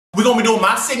We're gonna be doing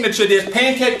my signature dish,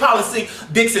 pancake policy,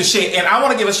 Dixon shit. And I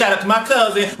wanna give a shout out to my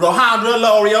cousin, Rohandra,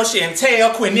 L'Oreal,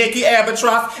 Chantel, Quinicky,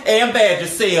 Albatross, and Badger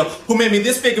Seal, who made me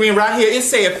this figurine right here. It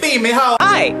said, "Feed me, ho."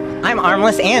 Hi, I'm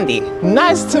Armless Andy.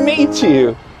 Nice to meet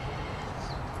you.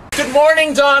 Good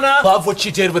morning, Donna. Love what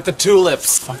you did with the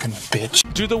tulips. Fucking bitch.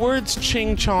 Do the words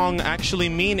ching chong actually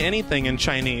mean anything in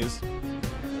Chinese?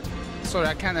 Sorry,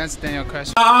 I can't understand your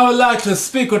question. I would like to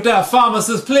speak with that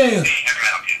pharmacist, please.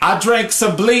 I drank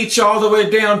some bleach all the way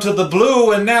down to the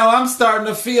blue, and now I'm starting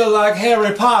to feel like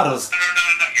Harry Potter's. No,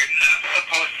 you're not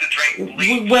supposed to drink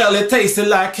bleach. Well, it tasted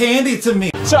like candy to me.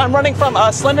 So I'm running from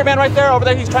Slender Man right there. Over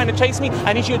there, he's trying to chase me.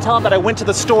 I need you to tell him that I went to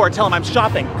the store. Tell him I'm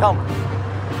shopping. Come.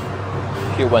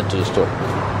 He went to the store.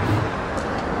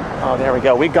 Oh, there we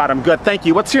go. We got him. Good. Thank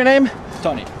you. What's your name?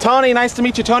 Tony. Tony, nice to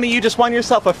meet you. Tony, you just won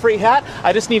yourself a free hat.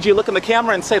 I just need you to look in the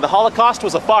camera and say the Holocaust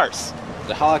was a farce.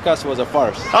 The Holocaust was a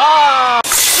farce. Ah!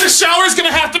 The shower's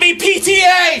gonna have to be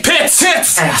PTA! Pits,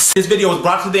 ass. This video was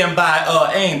brought to them by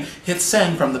AIM. Hit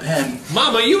send from the pen.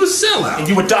 Mama, you a sellout. And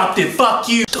you adopted. Fuck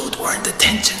you. Dude, we're in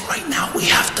detention right now. We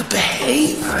have to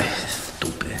behave.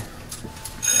 Stupid.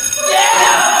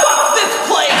 Yeah! Fuck this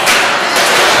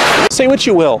place! Say what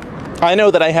you will. I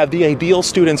know that I have the ideal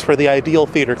students for the ideal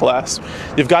theater class.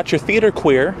 You've got your theater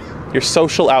queer, your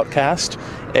social outcast,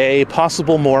 a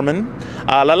possible Mormon,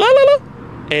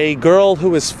 a girl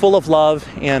who is full of love,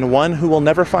 and one who will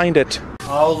never find it.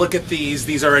 Oh, look at these.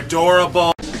 These are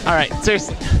adorable. All right,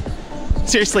 seriously.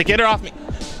 Seriously, get her off me.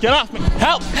 Get off me.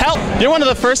 Help, help. You're one of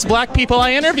the first black people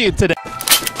I interviewed today.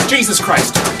 Jesus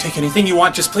Christ. Take anything you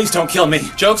want, just please don't kill me.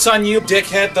 Joke's on you,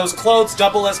 dickhead. Those clothes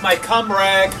double as my cum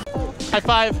rag. High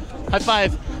five. High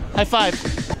five. High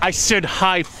five. I said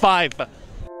high five.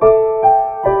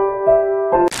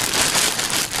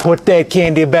 Put that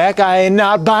candy back. I ain't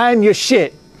not buying your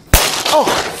shit. Oh,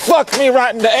 fuck me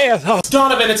right in the ass. Oh.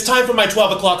 Donovan, it's time for my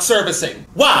 12 o'clock servicing.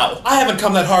 Wow, I haven't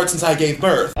come that hard since I gave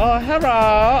birth. Oh,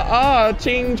 hurrah. Oh,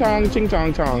 ching chong, ching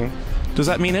chong chong. Does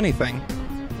that mean anything?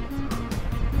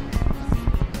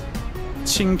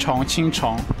 Ching chong, ching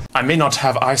chong. I may not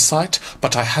have eyesight,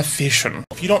 but I have vision.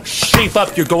 If you don't shape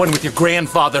up, you're going with your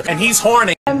grandfather, and he's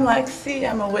horny. I'm Lexi,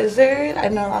 I'm a wizard, I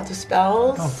know lots of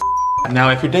spells. Oh,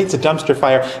 now, if your date's a dumpster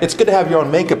fire, it's good to have your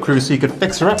own makeup crew so you can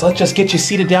fix her up. So let's just get you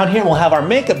seated down here and we'll have our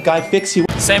makeup guy fix you.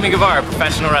 Sammy Guevara,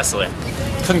 professional wrestler.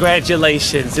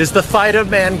 Congratulations. Is the fighter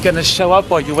man gonna show up,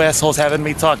 or you assholes having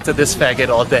me talk to this faggot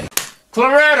all day?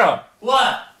 Claretta.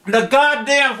 What? The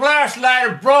goddamn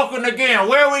flashlight is broken again.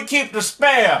 Where we keep the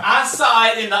spare? I saw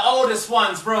it in the oldest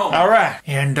one's room. All right.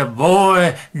 And the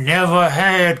boy never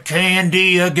had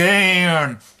candy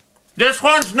again. This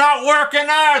one's not working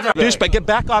either. Douchebag, get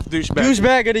back off, douchebag.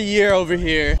 Douchebag of the year over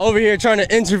here. Over here trying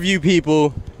to interview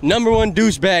people. #1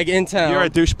 douchebag in town. You're a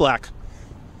douche black.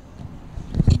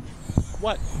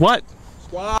 What? What?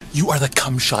 You are the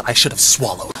cum shot I should have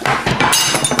swallowed.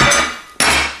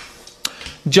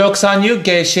 Joke's on you,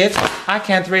 gay shit. I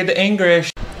can't read the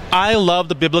English. I love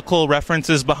the biblical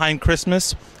references behind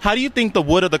Christmas. How do you think the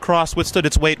wood of the cross withstood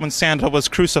its weight when Santa was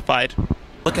crucified?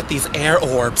 Look at these air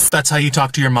orbs. That's how you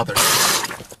talk to your mother.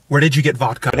 Where did you get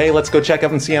vodka? Hey, let's go check up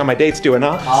and see how my date's doing,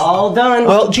 huh? All done.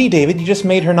 Well, gee, David, you just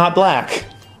made her not black.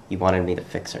 You wanted me to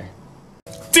fix her.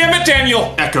 Damn it,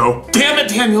 Daniel! Echo. Damn it,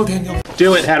 Daniel.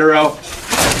 Do it, hetero.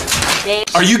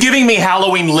 Are you giving me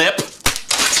Halloween lip?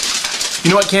 You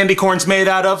know what candy corn's made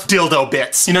out of? Dildo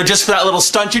bits. You know, just for that little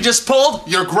stunt you just pulled,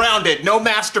 you're grounded. No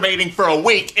masturbating for a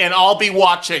week, and I'll be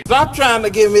watching. Stop trying to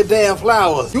give me damn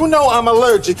flowers. You know I'm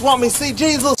allergic. You want me to see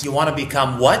Jesus? You want to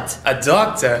become what? A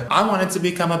doctor? I wanted to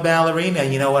become a ballerina.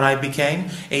 You know what I became?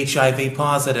 HIV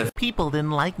positive. People didn't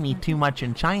like me too much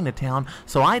in Chinatown,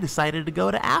 so I decided to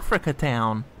go to Africa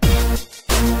Town.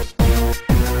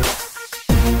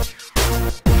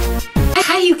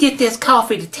 How you get this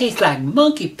coffee to taste like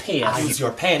monkey piss? I use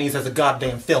your panties as a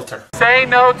goddamn filter. Say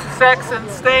no to sex and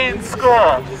stay in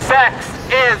school. Sex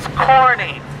is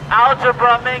corny.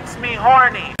 Algebra makes me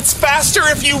horny. It's faster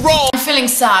if you roll. I'm feeling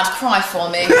sad, cry for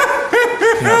me.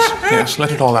 Yes,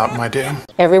 let it all out, my dear.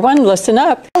 Everyone listen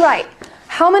up. Alright,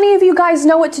 how many of you guys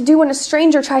know what to do when a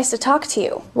stranger tries to talk to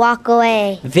you? Walk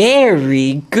away.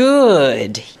 Very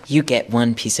good. You get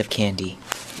one piece of candy.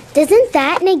 Doesn't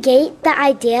that negate the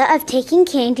idea of taking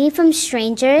candy from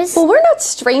strangers? Well, we're not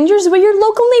strangers, we're your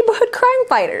local neighborhood crime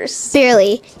fighters.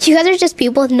 Barely. You guys are just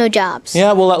people with no jobs.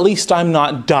 Yeah, well, at least I'm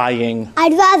not dying.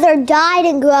 I'd rather die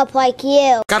than grow up like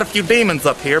you. Got a few demons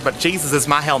up here, but Jesus is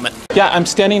my helmet. Yeah, I'm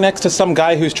standing next to some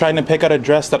guy who's trying to pick out a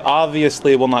dress that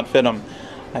obviously will not fit him.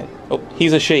 Oh,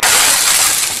 he's a she.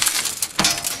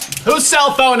 Who's Whose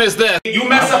cell phone is this? You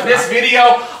mess up this video,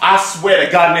 I swear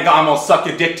to God, nigga, I'm gonna suck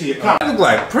your dick to your cum. That look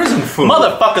like prison food.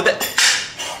 Motherfucker,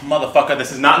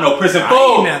 this is not no prison food.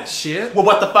 I ain't that shit. Well,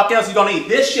 what the fuck else you gonna eat?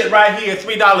 This shit right here,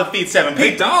 $3 feet 7 people.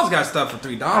 McDonald's got stuff for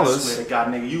 $3. I swear to God,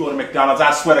 nigga, you go to McDonald's,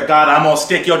 I swear to God, I'm gonna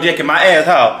stick your dick in my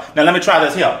asshole. Now let me try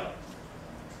this here.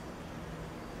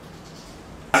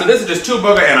 So this is just 2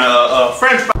 burgers and a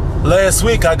French fry. Last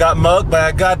week I got mugged by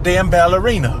a goddamn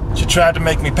ballerina. She tried to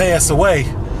make me pass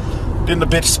away. Then the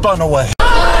bitch spun away.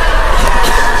 Our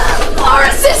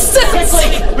assistants!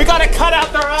 We gotta cut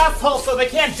out their assholes so they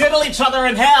can't diddle each other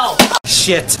in hell.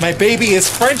 Shit, my baby is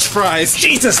French fries.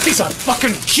 Jesus, these are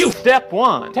fucking cute. Step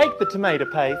 1. Take the tomato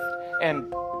paste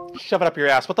and shove it up your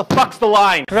ass. What the fuck's the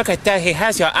line? Look at that, he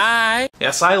has your eye.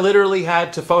 Yes, I literally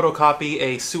had to photocopy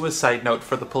a suicide note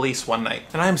for the police one night.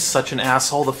 And I'm such an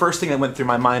asshole. The first thing that went through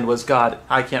my mind was, God,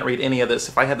 I can't read any of this.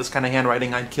 If I had this kind of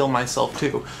handwriting, I'd kill myself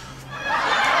too.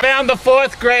 Found the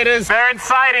 4th graders. They're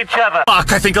inside each other.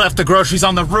 Fuck, I think I left the groceries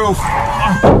on the roof.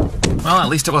 Well, at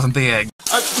least it wasn't the egg.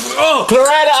 Loretta,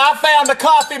 I found the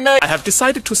coffee maker. I have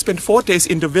decided to spend 4 days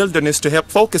in the wilderness to help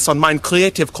focus on my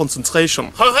creative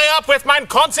concentration. Hurry up with my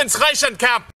concentration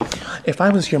camp. If I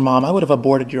was your mom, I would have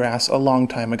aborted your ass a long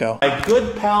time ago. My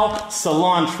good pal,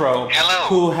 Cilantro,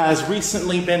 who has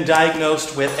recently been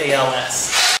diagnosed with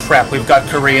ALS. Crap, we've got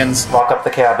Koreans. Walk up the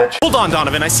cabbage. Hold on,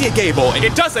 Donovan, I see a gay boy.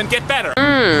 It doesn't get better.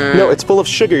 No, it's full of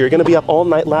sugar. You're gonna be up all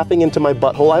night laughing into my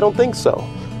butthole. I don't think so.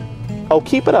 Oh,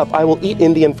 keep it up. I will eat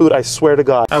Indian food, I swear to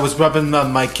God. I was rubbing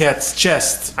on my cat's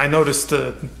chest. I noticed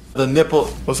the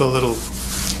nipple was a little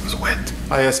wet.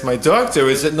 I asked my doctor,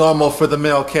 is it normal for the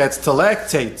male cats to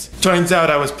lactate? Turns out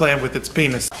I was playing with its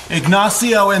penis.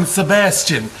 Ignacio and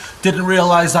Sebastian didn't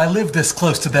realize I lived this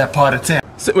close to that part of town.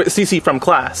 Cece from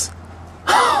class.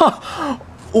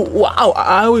 Wow,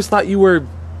 I always thought you were...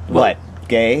 What,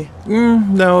 gay?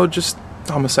 No, just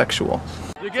homosexual.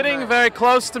 You're getting very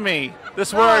close to me.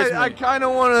 This worries me. I kind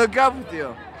of want to hook up with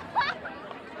you.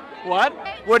 What?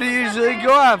 What do you usually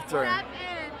go after?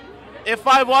 If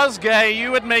I was gay,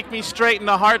 you would make me straight in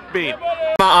a heartbeat.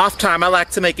 My off time, I like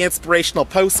to make inspirational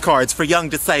postcards for young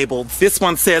disableds. This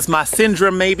one says, my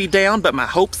syndrome may be down, but my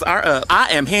hopes are up. I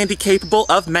am handy-capable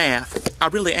of math. I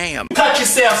really am. Cut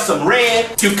yourself some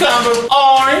red, cucumber,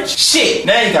 orange. Shit,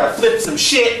 now you gotta flip some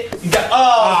shit. You got,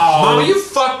 Mama, you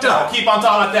fucked up. Keep on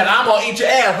talking like that. I'm gonna eat your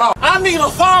ass, huh? I need a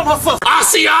pharmacist.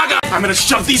 Asiaga! I'm gonna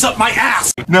shove these up my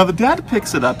ass. Now the dad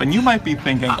picks it up and you might be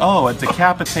thinking, oh, a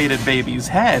decapitated baby's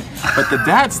head. But the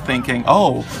dad's thinking,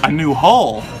 oh, a new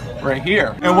hole right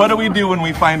here. And what do we do when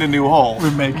we find a new hole?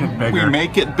 We make it bigger. We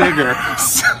make it bigger.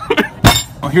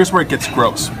 Oh, here's where it gets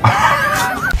gross. There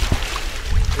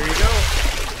you go.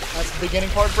 That's the beginning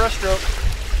part breaststroke.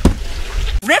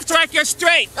 Rift track, you're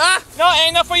straight. No,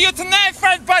 ain't enough for you tonight,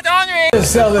 Fred, but Henri. They're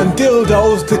selling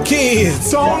dildos to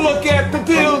kids. Don't look at the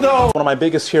dildo. One of my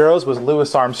biggest heroes was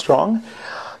Louis Armstrong.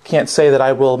 Can't say that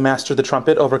I will master the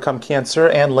trumpet, overcome cancer,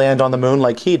 and land on the moon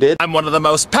like he did. I'm one of the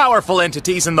most powerful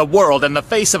entities in the world in the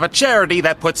face of a charity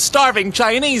that puts starving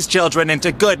Chinese children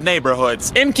into good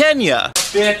neighborhoods in Kenya.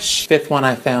 Bitch. 5th one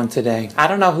I found today. I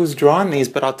don't know who's drawn these,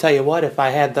 but I'll tell you what, if I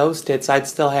had those tits, I'd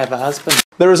still have a husband.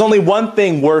 There is only one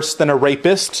thing worse than a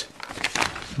rapist.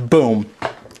 Boom.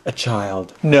 A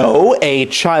child. No, a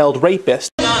child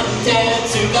rapist. I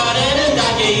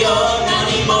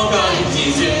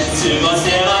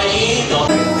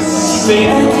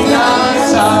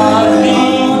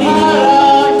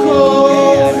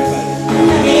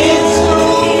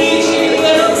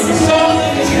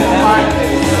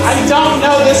don't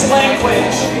know this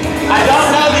language. I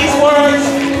don't know these words.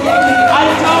 I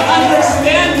don't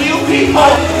understand you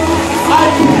people. I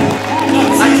can't.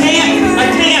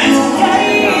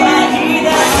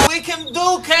 We can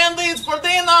do candies for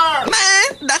dinner.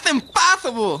 Man, that's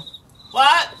impossible.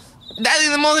 What? That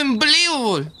is the most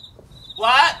unbelievable.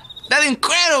 What? That's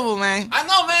incredible, man. I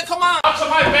know, man. Come on. Up to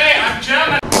my bed. I'm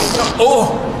German.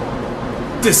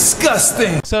 Oh,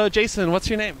 disgusting. So, Jason, what's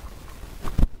your name?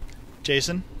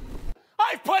 Jason?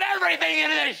 I put everything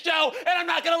into this show, and I'm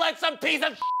not gonna let some piece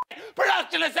of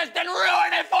production assistant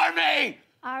ruin it for me.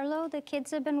 Arlo, the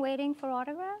kids have been waiting for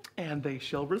autographs? And they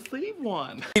shall receive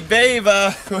one. Hey, babe,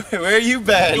 where you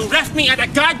been? You left me at a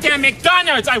goddamn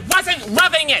McDonald's. I wasn't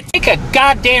loving it. Take a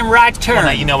goddamn right turn. Well,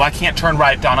 now, you know, I can't turn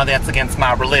right, Donna. That's against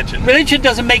my religion. Religion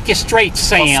doesn't make you straight,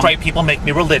 Sam. Well, straight people make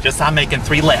me religious. I'm making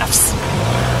 3 lefts.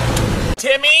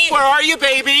 Timmy, where are you,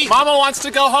 baby? Mama wants to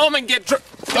go home and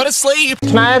go to sleep.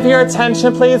 Can I have your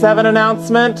attention, please? I have an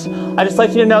announcement. I'd just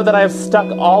like you to know that I have stuck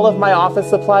all of my office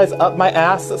supplies up my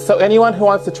ass, so anyone who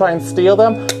wants to try and steal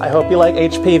them, I hope you like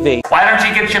HPV. Why Why don't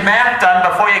you get your math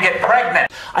done before you get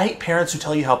pregnant? I hate parents who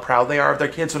tell you how proud they are of their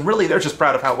kids when really they're just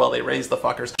proud of how well they raised the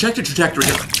fuckers. Check your trajectory.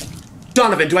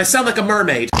 Donovan, do I sound like a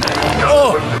mermaid?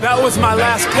 Oh, that was my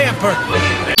last pamper.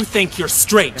 You think you're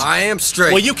straight? I am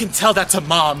straight. Well, you can tell that to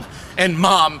Mom,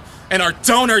 and our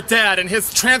donor dad, and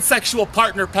his transsexual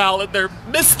partner pal, and their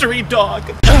mystery dog.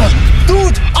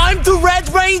 Dude, I'm the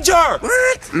Red Ranger!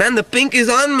 What? Man, the pink is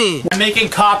on me. I'm making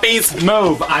copies.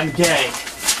 Move, I'm gay.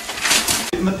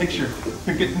 In the picture.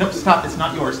 No, stop, it's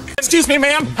not yours. Excuse me,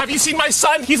 ma'am, have you seen my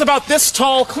son? He's about this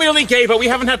tall, clearly gay, but we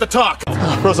haven't had the talk.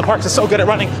 Rosa Parks is so good at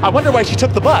running. I wonder why she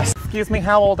took the bus. Excuse me,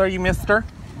 how old are you, mister?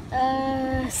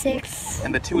 6.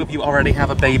 And the two of you already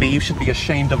have a baby. You should be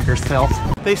ashamed of yourself.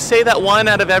 They say that 1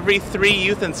 out of every 3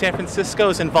 youth in San Francisco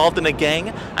is involved in a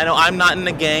gang. I know I'm not in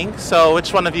a gang, so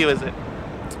which one of you is it?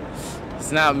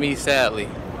 It's not me, sadly.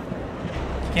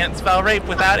 Can't spell rape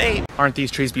without 8. Aren't these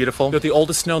trees beautiful? They're the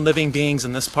oldest known living beings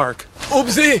in this park.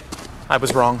 Oopsie! I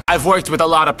was wrong. I've worked with a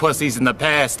lot of pussies in the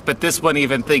past, but this one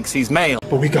even thinks he's male.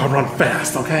 But we gotta run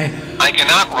fast, okay? I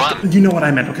cannot run. You know what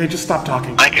I meant, okay? Just stop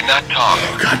talking. I cannot talk.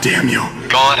 Oh, God damn you.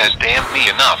 God has damned me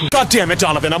enough. God damn it,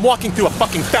 Donovan, I'm walking through a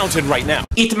fucking fountain right now.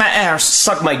 Eat my ass,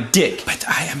 suck my dick. But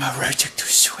I am allergic to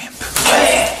swim.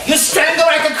 You stand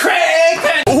like a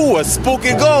crazy! Ooh, a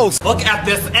spooky ghost. Look at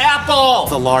this apple!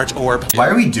 It's a large orb. Why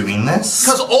are we doing this?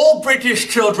 Because all British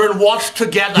children watch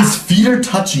together. His feet are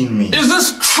touching me. Is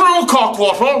this true,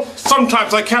 Cockwater?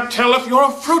 Sometimes I can't tell if you're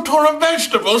a fruit or a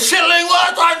vegetable. Shilling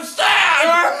what I'm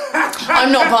saying!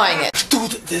 I'm not buying it.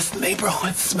 Dude, this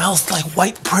neighborhood smells like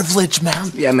white privilege,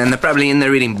 man. Yeah, man, they're probably in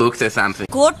there reading books or something.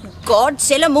 Good God,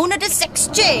 Sailor the sex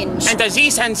change. And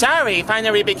Aziz Ansari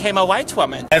finally became a white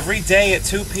woman. Every day at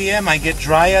 2 p.m. I get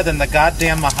drier than the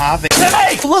goddamn Mojave.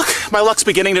 Hey! Look, my luck's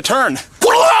beginning to turn.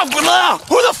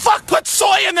 Who the fuck put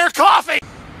soy in their coffee?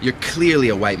 You're clearly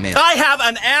a white man. I have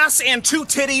an ass and 2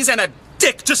 titties and a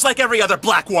dick just like every other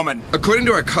black woman. According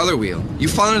to our color wheel, you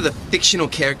fall into the fictional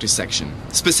characters section,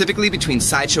 specifically between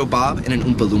Sideshow Bob and an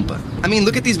Oompa Loompa. I mean,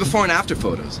 look at these before and after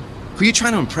photos. Who are you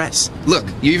trying to impress? Look,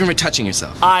 you're even retouching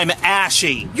yourself. I'm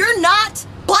ashy. You're not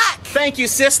black. Thank you,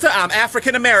 sister. I'm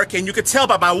African American. You could tell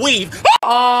by my weave.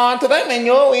 On today's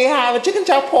menu, we have a chicken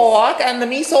chop pork and the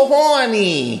miso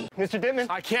horny. Mr. Dittman.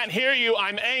 I can't hear you.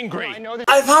 I'm angry. I know this.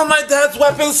 I found my dad's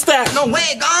weapon stack. No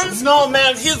way, guns? No,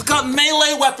 man. He's got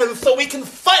melee weapons so we can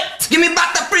fight. Give me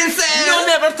back the princess! You'll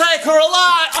never take her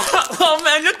alive. Oh,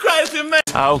 man, you're crazy, man.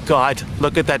 Oh, God.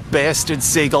 Look at that bastard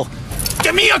seagull.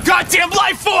 Give me your goddamn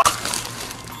life force!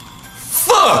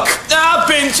 Fuck! I've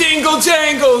been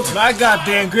jingle-jangled! My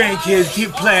goddamn grandkids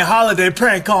keep playing holiday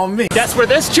prank on me. Guess where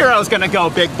this churro's gonna go,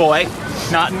 big boy?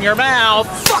 Not in your mouth.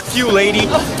 Fuck you, lady!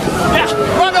 Yeah,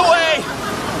 run away!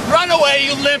 Run away,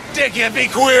 you limp dick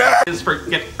hippie queer!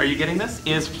 Are you getting this?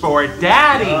 Is for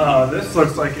daddy. This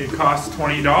looks like it costs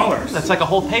 $20. That's like a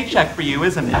whole paycheck for you,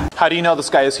 isn't it? How do you know this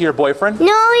guy is your boyfriend?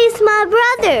 No, he's my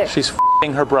brother. She's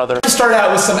f***ing her brother. Let's start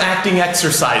out with some acting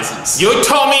exercises. You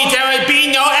told me there would be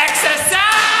no exercise!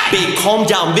 Babe, calm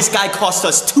down. This guy cost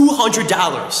us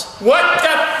 $200. What the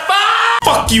fuck?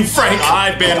 Fuck you, Frank.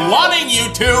 I've been wanting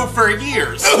you to for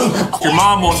years. Your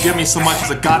mom won't give me so much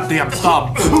as a goddamn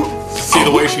thumb. See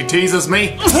the way she teases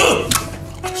me?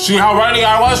 See how ready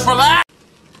I was for that?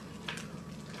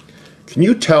 Can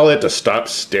you tell it to stop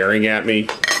staring at me?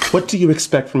 What do you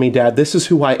expect from me, Dad? This is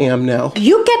who I am now.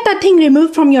 You get that thing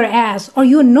removed from your ass, or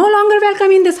you're no longer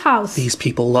welcome in this house. These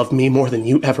people love me more than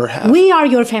you ever have. We are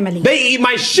your family. They eat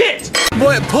my shit!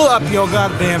 Boy, pull up your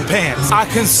goddamn pants. I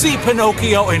can see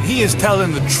Pinocchio and he is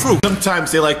telling the truth.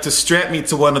 Sometimes they like to strap me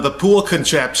to one of the pool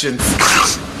contraptions.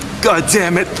 God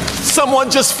damn it. Someone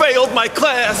just failed my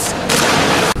class.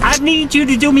 I need you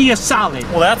to do me a solid.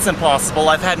 Well, that's impossible.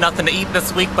 I've had nothing to eat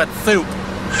this week but soup.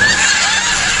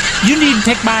 You need to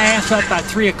take my ass up by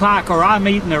 3 o'clock or I'm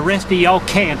eating the rest of your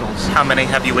candles. How many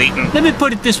have you eaten? Let me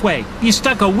put it this way. You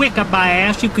stuck a wick up my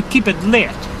ass, you could keep it lit.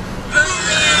 Say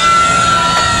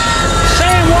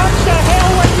what the hell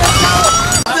were you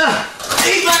doing?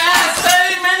 Eat my ass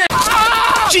 30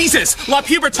 minutes! Jesus! La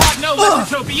pubertad no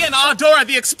legito bien Dora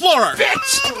the Explorer!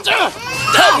 Bitch!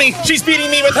 Help me! She's beating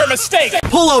me with her mistake!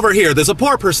 Pull over here. There's a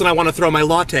poor person I want to throw my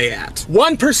latte at.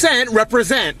 1%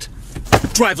 represent.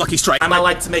 Drive, Lucky Strike. I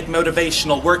like to make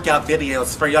motivational workout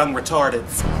videos for young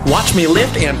retardeds. Watch me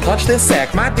lift and clutch this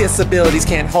sack. My disabilities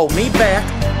can't hold me back.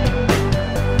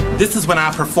 This is when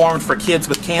I performed for kids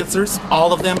with cancers.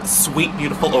 All of them sweet,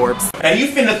 beautiful orbs. And you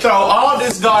finna throw all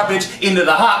this garbage into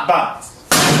the hot box.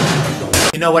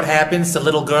 know what happens to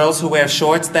little girls who wear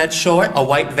shorts that short? A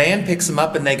white van picks them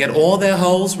up and they get all their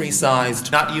holes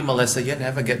resized. Not you, Melissa. You're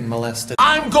never getting molested.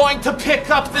 I'm going to pick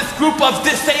up this group of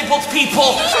disabled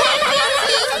people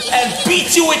and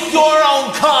beat you with your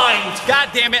own kind. God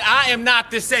damn it, I am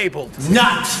not disabled.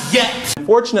 Not yet.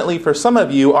 Fortunately for some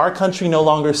of you, our country no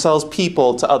longer sells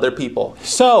people to other people.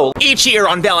 So, each year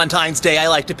on Valentine's Day, I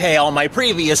like to pay all my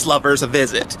previous lovers a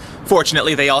visit.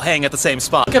 Fortunately, they all hang at the same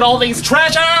spot. Look at all these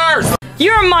treasures!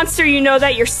 You're a monster, you know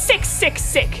that. You're sick, sick,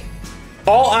 sick.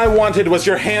 all I wanted was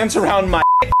your hands around my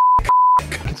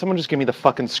Can someone just give me the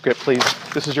fucking script, please?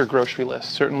 This is your grocery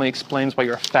list. Certainly explains why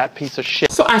you're a fat piece of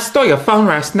shit. So I stole your phone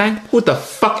last night. Who the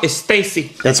fuck is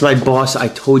Stacy? That's my boss I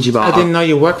told you about. I didn't know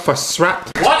you worked for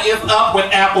SRAP. What is up with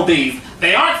Applebee's?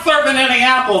 They aren't serving any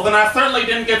apples, and I certainly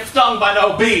didn't get stung by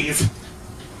no bees.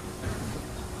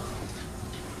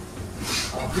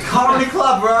 The comedy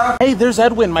club, bro. Hey, there's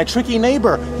Edwin, my tricky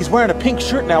neighbor. He's wearing a pink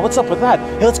shirt now. What's up with that?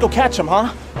 Hey, let's go catch him,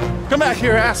 huh? Come back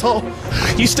here, asshole.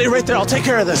 You stay right there. I'll take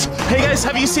care of this. Hey, guys,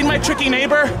 have you seen my tricky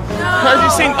neighbor? No. Have you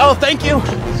seen? Oh, thank you.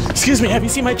 Excuse me. Have you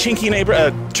seen my tricky neighbor?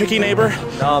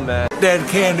 No, man. That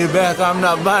candy back, I'm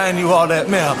not buying you all that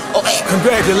mail. Oh,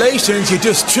 congratulations, you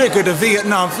just triggered a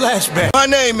Vietnam flashback. My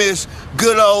name is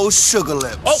Good Old Sugar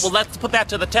Lips. Oh, well, let's put that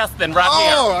to the test then, right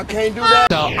here. Oh, I can't do that.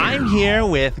 So I'm here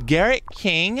with Garrett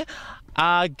King.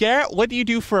 Garrett, what do you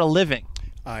do for a living?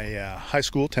 High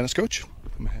school tennis coach.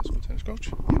 I'm a high school tennis coach.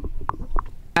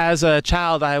 As a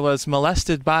child, I was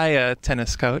molested by a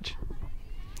tennis coach.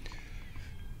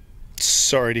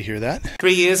 Sorry to hear that.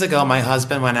 3 years ago, my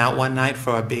husband went out one night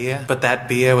for a beer, but that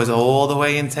beer was all the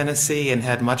way in Tennessee and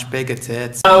had much bigger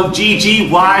tits.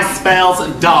 O-G-G-Y spells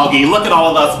doggy. Look at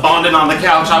all of us bonding on the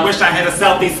couch. I wish I had a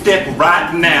selfie stick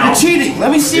right now. You're cheating.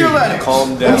 Let me see your letter.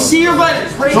 Calm down. Let me see your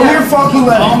letters. Right Show me your fucking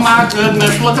letters. Oh my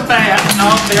goodness, look at that.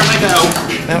 Oh, there we go.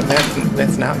 No,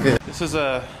 that's not good. This is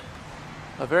a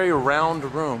very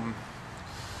round room.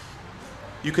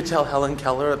 You could tell Helen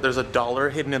Keller that there's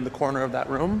 $1 hidden in the corner of that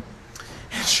room.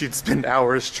 She'd spend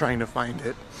hours trying to find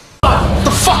it. What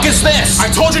the fuck is this? I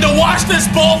told you to wash this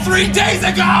bowl 3 days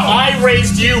ago! I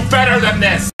raised you better than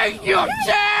this! You're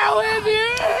telling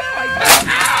you!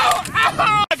 Ow!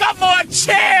 Ow! I got more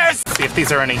chairs! See if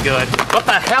these are any good. What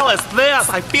the hell is this?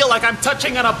 I feel like I'm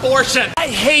touching an abortion. I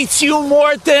hate you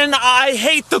more than I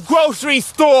hate the grocery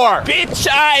store! Bitch,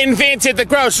 I invented the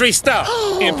grocery store!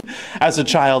 As a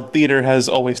child, theater has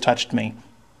always touched me.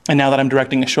 And now that I'm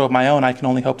directing a show of my own, I can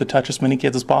only hope to touch as many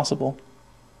kids as possible.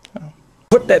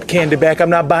 Put that candy back, I'm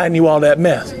not buying you all that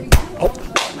mess. Oh,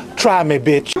 try me,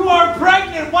 bitch. You are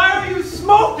pregnant! Why are you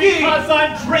smoking? Because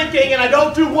I'm drinking and I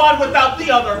don't do one without the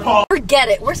other, Paul. Forget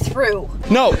it, we're through.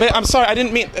 No, I'm sorry, I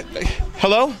didn't mean...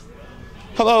 hello?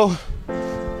 Hello?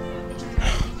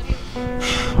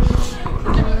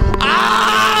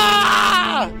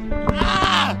 Ah!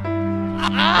 Ah!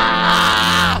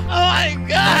 Ah! Oh my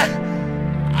God!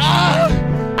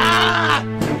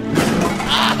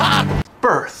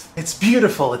 Birth. It's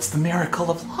beautiful. It's the miracle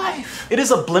of life. It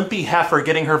is a blimpy heifer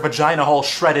getting her vagina hole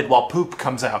shredded while poop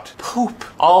comes out. Poop.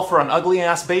 All for an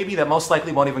ugly-ass baby that most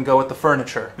likely won't even go with the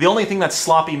furniture. The only thing that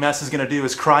sloppy mess is gonna do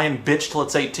is cry and bitch till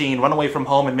it's 18, run away from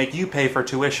home, and make you pay for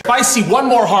tuition. If I see one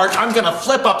more heart, I'm gonna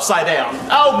flip upside down.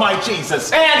 Oh my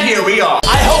Jesus. And here we are.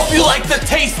 I hope you like the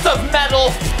taste of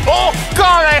metal. Oh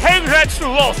God, I hate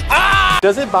vegetables. Ah!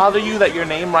 Does it bother you that your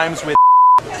name rhymes with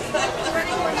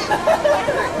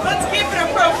Let's keep it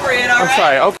appropriate, all right? I'm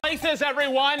sorry, okay. Places,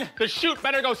 everyone. The shoot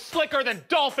better go slicker than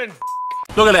dolphin.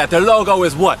 Look at that, the logo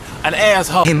is what? An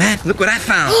asshole. Hey man, look what I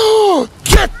found.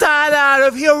 Get that out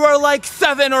of here, we're like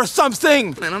 7 or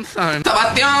something. Man, I'm sorry.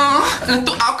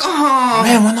 Alcohol.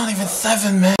 Man, we're not even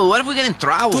 7, man. What if we get in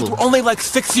trouble? Dude, we're only like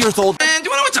 6 years old. Man, do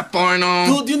you wanna watch a porno?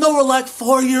 Dude, you know we're like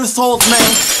 4 years old,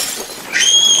 man.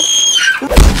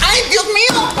 Ay, Dios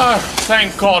mío!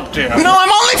 Thank God, dear. No, I'm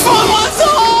only 4 months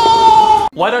old!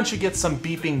 Why don't you get some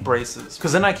beeping braces?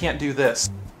 Because then I can't do this.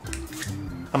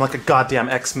 I'm like a goddamn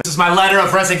X-Men. This is my letter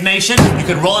of resignation. You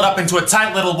can roll it up into a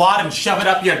tight little wad and shove it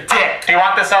up your dick. Do you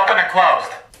want this open or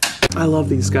closed? I love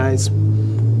these guys.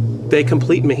 They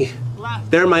complete me.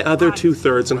 They're my other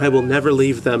 2/3 and I will never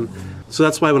leave them. So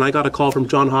that's why when I got a call from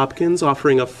John Hopkins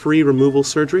offering a free removal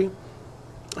surgery,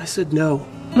 I said no.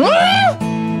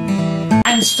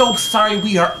 I'm so sorry,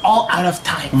 we are all out of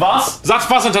time. Was? Das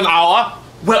wasn't an hour.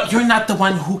 Well, you're not the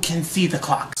one who can see the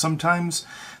clock. Sometimes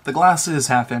the glass is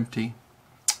half empty,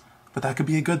 but that could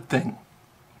be a good thing.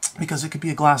 Because it could be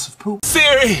a glass of poop.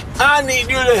 Siri, I need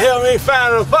you to help me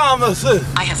find a pharmacist.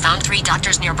 I have found 3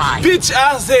 doctors nearby. Bitch,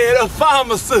 I said a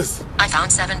pharmacist. I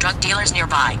found 7 drug dealers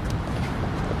nearby.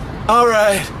 All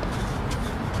right.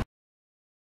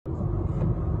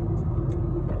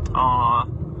 Aw,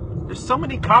 there's so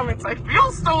many comments. I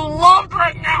feel so loved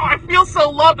right now. I feel so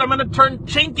loved. I'm gonna turn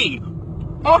chinky.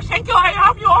 Oh, thank you. I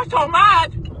love you all so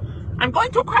much. I'm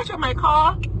going to crash in my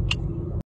car.